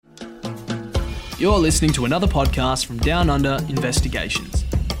You're listening to another podcast from Down Under Investigations.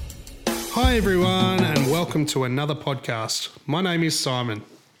 Hi everyone and welcome to another podcast. My name is Simon.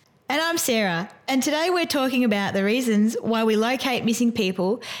 And I'm Sarah, and today we're talking about the reasons why we locate missing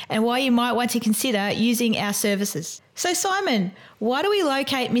people and why you might want to consider using our services. So Simon, why do we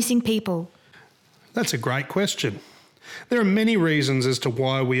locate missing people? That's a great question. There are many reasons as to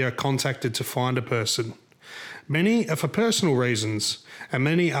why we are contacted to find a person. Many are for personal reasons, and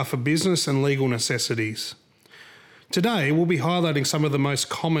many are for business and legal necessities. Today, we'll be highlighting some of the most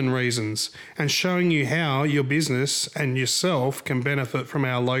common reasons and showing you how your business and yourself can benefit from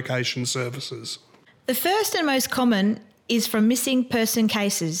our location services. The first and most common is from missing person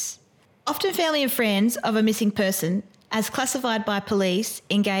cases. Often family and friends of a missing person, as classified by police,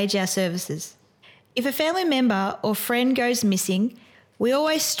 engage our services. If a family member or friend goes missing, we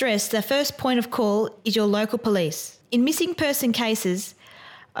always stress the first point of call is your local police. In missing person cases,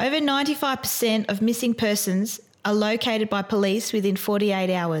 over 95% of missing persons are located by police within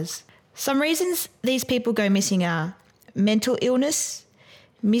 48 hours. Some reasons these people go missing are mental illness,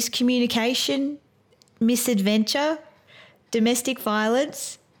 miscommunication, misadventure, domestic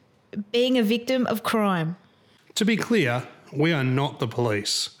violence, being a victim of crime. To be clear, we are not the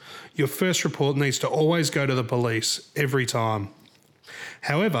police. Your first report needs to always go to the police every time.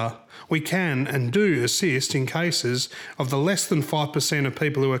 However, we can and do assist in cases of the less than 5% of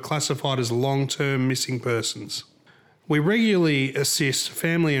people who are classified as long-term missing persons. We regularly assist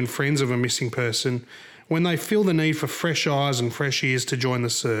family and friends of a missing person when they feel the need for fresh eyes and fresh ears to join the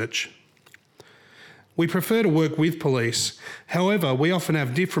search. We prefer to work with police, however, we often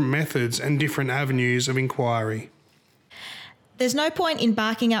have different methods and different avenues of inquiry. There's no point in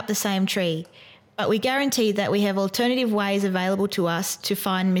barking up the same tree, but we guarantee that we have alternative ways available to us to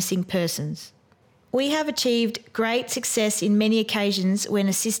find missing persons. We have achieved great success in many occasions when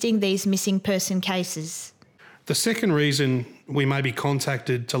assisting these missing person cases. The second reason we may be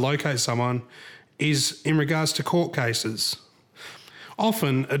contacted to locate someone is in regards to court cases.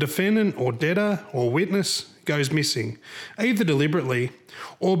 Often a defendant or debtor or witness goes missing, either deliberately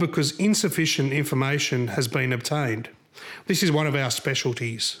or because insufficient information has been obtained. This is one of our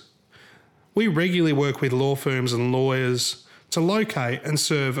specialties. We regularly work with law firms and lawyers to locate and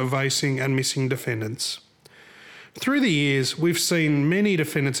serve evading and missing defendants. Through the years, we've seen many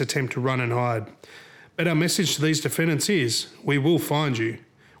defendants attempt to run and hide. But our message to these defendants is, we will find you,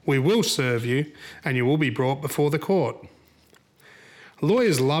 we will serve you, and you will be brought before the court.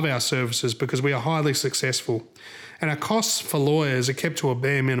 Lawyers love our services because we are highly successful, and our costs for lawyers are kept to a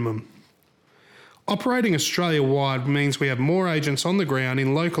bare minimum. Operating Australia-wide means we have more agents on the ground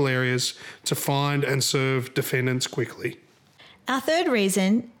in local areas to find and serve defendants quickly. Our third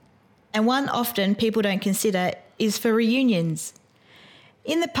reason, and one often people don't consider, is for reunions.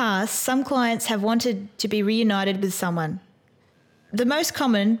 In the past, some clients have wanted to be reunited with someone. The most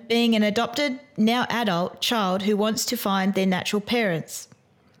common being an adopted, now adult, child who wants to find their natural parents.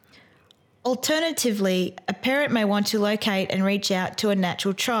 Alternatively, a parent may want to locate and reach out to a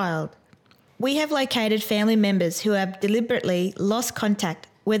natural child. We have located family members who have deliberately lost contact,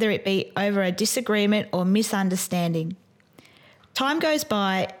 whether it be over a disagreement or misunderstanding. Time goes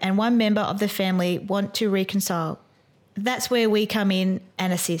by and one member of the family want to reconcile. That's where we come in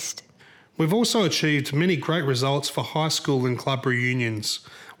and assist. We've also achieved many great results for high school and club reunions,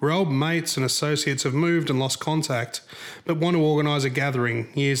 where old mates and associates have moved and lost contact, but want to organise a gathering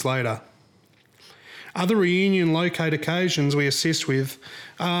years later. Other reunion locate occasions we assist with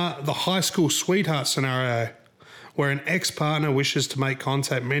are the high school sweetheart scenario, where an ex-partner wishes to make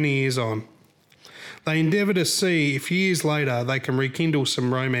contact many years on. They endeavour to see if years later they can rekindle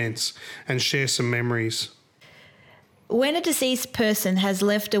some romance and share some memories. When a deceased person has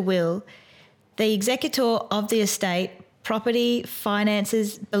left a will, the executor of the estate, property,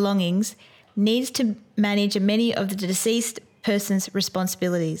 finances, belongings, needs to manage many of the deceased person's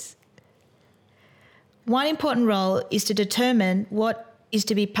responsibilities. One important role is to determine what is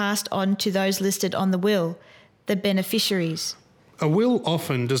to be passed on to those listed on the will, the beneficiaries. A will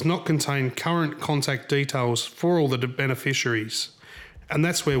often does not contain current contact details for all the beneficiaries, and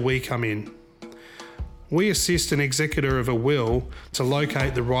that's where we come in. We assist an executor of a will to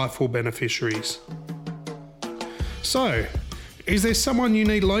locate the rightful beneficiaries. So, is there someone you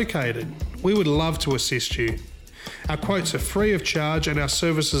need located? We would love to assist you. Our quotes are free of charge and our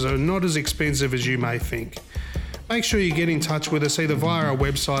services are not as expensive as you may think. Make sure you get in touch with us either via our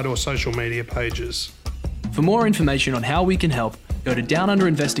website or social media pages. For more information on how we can help, go to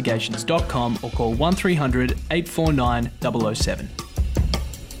downunderinvestigations.com or call 1300 849 007.